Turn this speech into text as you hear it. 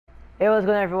Hey, what's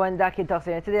going on, everyone? Daki Talks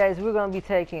here. Today, guys, we're going to be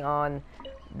taking on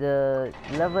the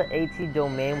level 80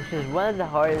 domain, which is one of the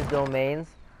hardest domains,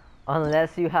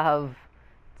 unless you have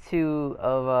two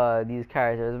of these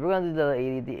characters. We're going to do the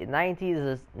 80. The 90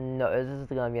 is just no. It's just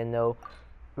going to be a no.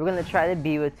 We're going to try to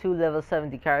be with two level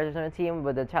 70 characters on the team,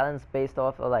 but the talent's based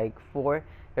off of like 4.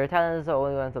 Their talents are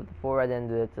only went up to 4. I didn't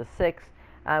do it to 6.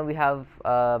 And we have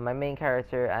my main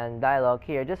character and dialogue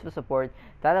here just for support.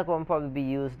 Dialogue won't probably be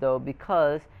used though,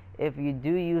 because if you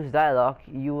do use dialogue,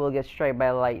 you will get struck by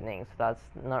lightning. So that's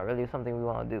not really something we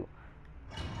want to do.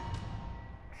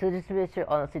 So just to be sure,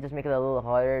 honestly, just make it a little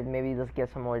harder. Maybe just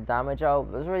get some more damage out.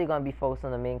 It's really going to be focused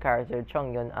on the main character,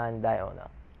 Chongyun and Diona.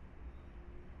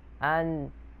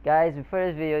 And guys, before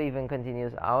this video even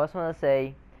continues, I just want to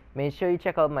say, make sure you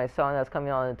check out my song that's coming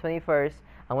out on the 21st.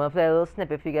 I'm going to play a little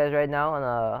snippet for you guys right now,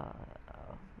 and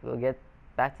we'll get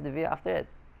back to the video after it.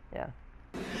 Yeah.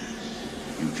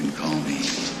 You can call me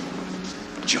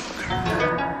Joker.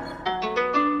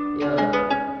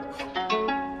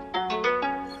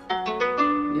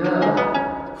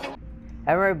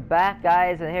 And we're back,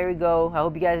 guys, and here we go. I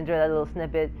hope you guys enjoyed that little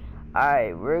snippet.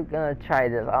 Alright, we're gonna try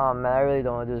this. Oh man, I really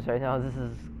don't want to do this right now. This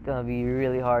is gonna be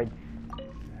really hard.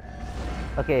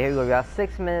 Okay, here we go. We got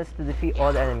 6 minutes to defeat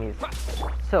all the enemies.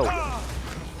 So,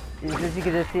 as you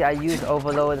can just see, I used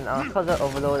overload, and because of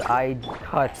overload, I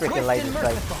got freaking lightning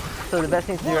strike. So the best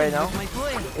thing to do right now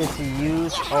is to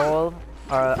use all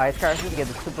our ice characters to get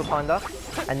the super conduct,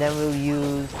 and then we'll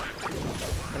use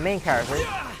the main character to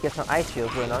get some ice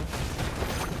shields going on.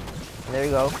 And there we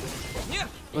go.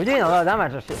 We're doing a lot of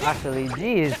damage actually.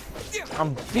 Jeez,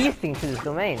 I'm beasting through this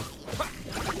domain.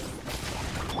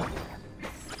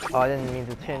 Oh, I didn't mean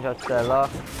to change out the lock.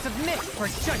 Submit for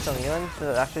judgment. Chongyun,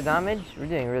 so extra damage. We're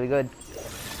doing really good.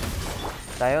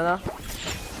 Diona,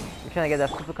 we're trying to get that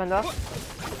super conduct.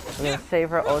 We're gonna save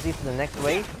her ulti for the next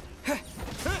wave.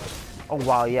 Oh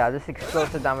wow, yeah, this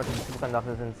explosive damage of the super conduct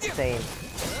is insane.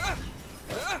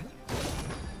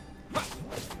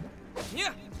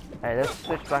 Alright, let's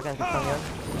switch back into Chongyun.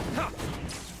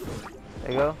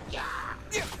 There you go.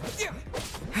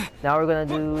 Now we're gonna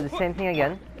do the same thing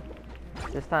again.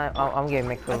 This time, I'm getting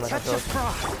mixed with my controls.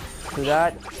 Do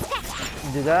that.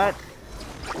 Do that.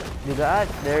 Do that.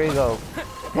 There you go.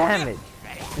 Damage.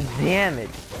 Damage.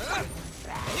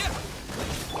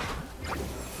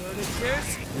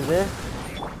 Do this.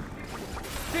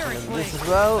 Do this as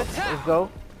well. Let's go.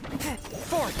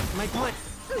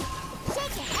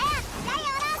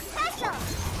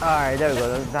 Alright, there we go.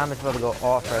 The damage is about to go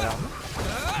off right now.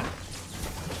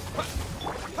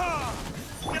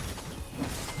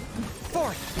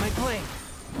 My blade.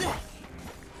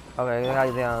 Okay, we're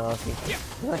gonna get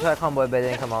I'm gonna try a combo, but it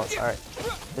didn't come out. Alright.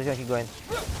 Just gonna keep going.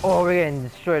 Oh, we're getting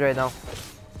destroyed right now.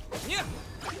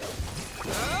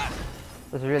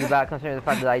 This is really bad considering the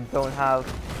fact that I don't have.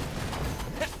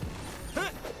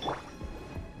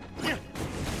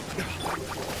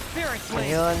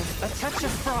 A touch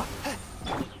of frost.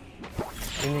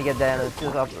 We need to get that and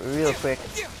shield up real quick.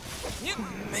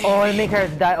 Oh, the main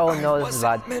character died. Oh no, this is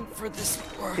bad. This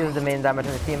is the main damage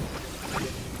on the team.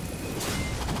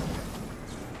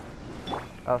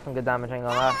 Oh, some good damage, I ain't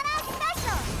gonna lie.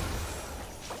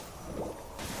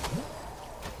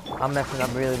 I'm messing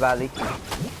up really badly.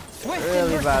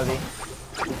 Really badly.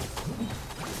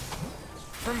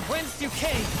 From whence you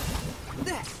came.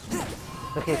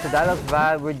 Okay, so that looks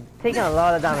bad. We're taking a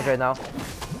lot of damage right now.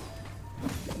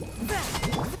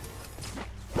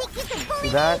 Do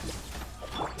that.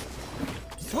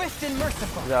 Swift and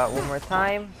merciful. Do that one more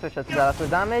time. Switch out to that for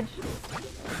damage.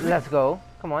 Let's go.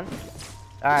 Come on.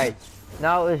 Alright.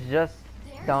 Now it's just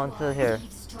down to here.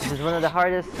 This is one of the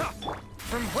hardest,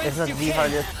 if not the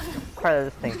hardest part of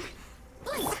this thing.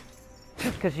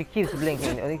 Because she keeps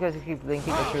blinking. Only because she keeps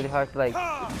blinking, it's really hard to like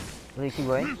really keep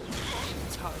going.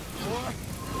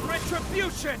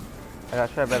 Retribution. I got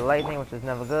struck by lightning, which is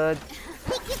never good.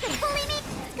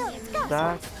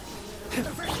 That.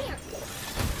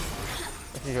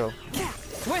 Let's go.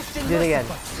 Do it again.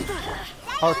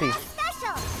 Ulti.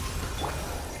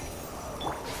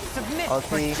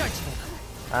 Ulti.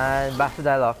 And back to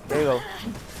dialogue. There you go.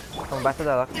 Come back to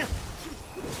dialogue.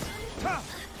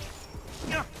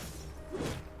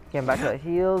 Getting back to the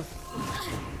heals.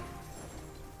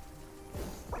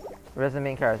 Where's the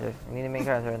main character? I need the main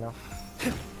character right now.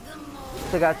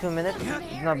 Still got 2 minutes.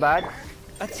 It's not bad.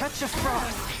 A touch of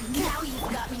frost. Now you've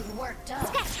got me worked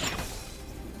up.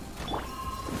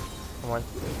 Come on.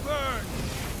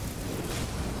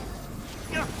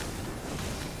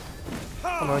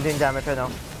 Come on, we're doing damage right now.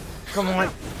 Come on.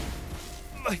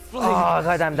 Oh,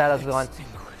 goddamn, that was gone.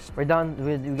 We're done.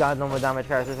 We got no more damage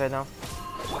characters right now.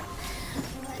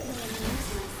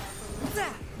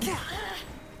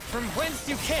 From whence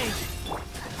you came.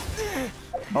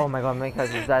 Oh my god, my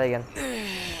character just died again.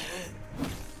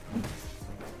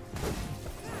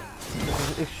 This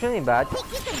is extremely bad,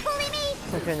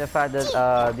 considering the fact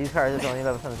that these characters are only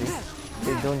level 70.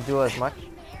 They don't do as much,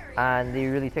 and they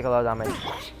really take a lot of damage.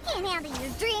 Can't handle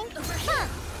your drink. Huh.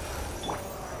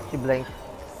 She blinked.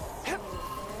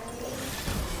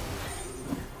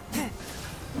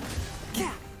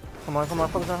 Come on,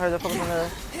 focus on her, focus on her.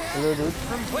 Little dude.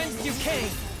 From whence you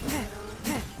came.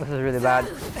 This is really bad.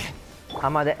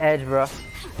 I'm at the edge, bro.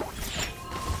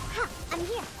 Huh, I'm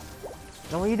here.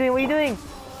 No, what are you doing? What are you doing?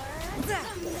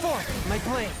 Forth, my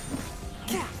blade.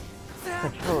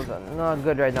 Controls are not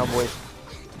good right now, boys.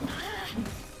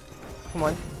 Come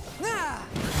on.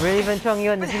 We're even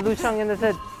Chongyun. If you lose Chongyun, that's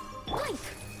it. Boink.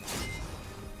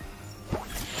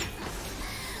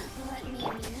 Let me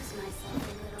amuse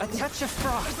myself a A little. touch of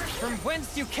frost. From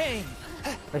whence you came.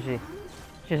 Where's she?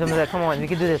 She's almost there. Come on, we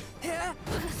can do this.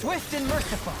 Swift and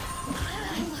merciful.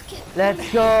 Look at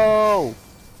Let's go!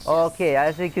 Okay,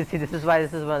 as you can see, this is why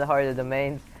this is one of the harder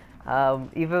domains.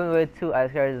 Even with 2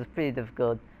 ice cards, it's pretty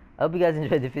difficult. I hope you guys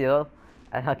enjoyed the video,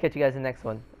 and I'll catch you guys in the next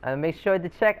one. And make sure to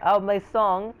check out my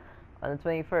song on the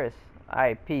 21st.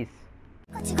 Alright, peace.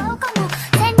 違うか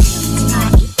も